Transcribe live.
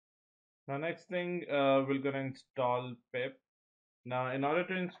Now next thing, we're gonna install pip. Now in order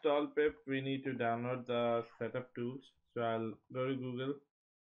to install pip, we need to download the setup tools. So I'll go to Google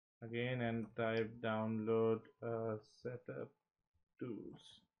again and type download setup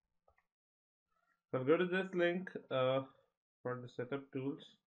tools. So I'll go to this link for the setup tools,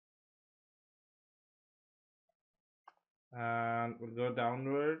 and we'll go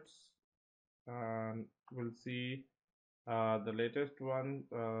downwards and we'll see the latest one,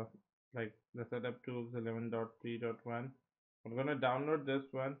 like the setup tools 11.3.1. I'm gonna download this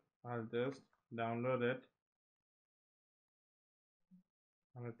one. I'll just download it,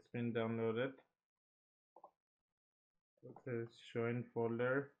 and it's been downloaded. It says show in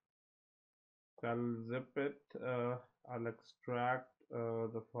folder. So I'll zip it. I'll extract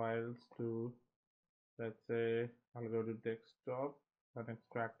the files to, let's say, I'll go to desktop and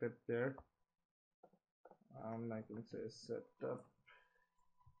extract it there. I can say setup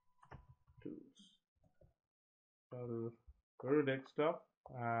tools. I'll go to desktop,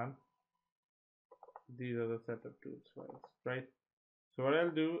 and these are the setup tools files, right? So what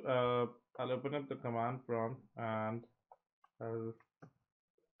I'll do, I'll open up the command prompt and I'll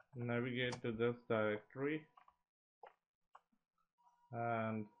navigate to this directory,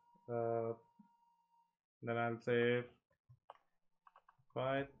 and then I'll say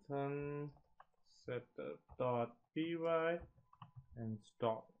python setup.py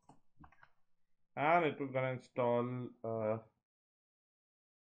install, and it will gonna install the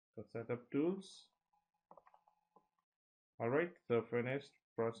setup tools. Alright, so finished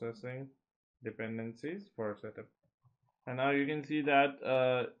processing dependencies for setup. And now you can see that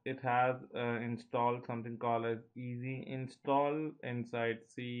it has installed something called as easy install inside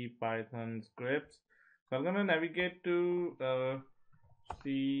C Python scripts. So I'm gonna navigate to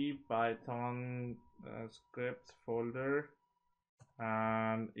C Python scripts folder,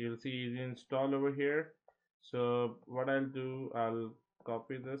 and you'll see easy install over here. So what I'll do, I'll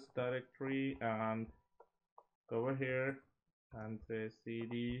copy this directory and go over here and say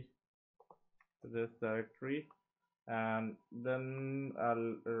cd to this directory, and then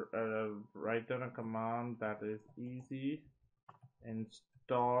I'll write down a command that is easy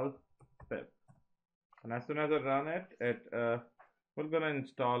install pip, and as soon as I run it, we're gonna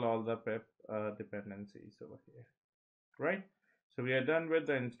install all the pip dependencies over here, right? So we are done with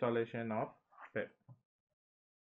the installation of pip.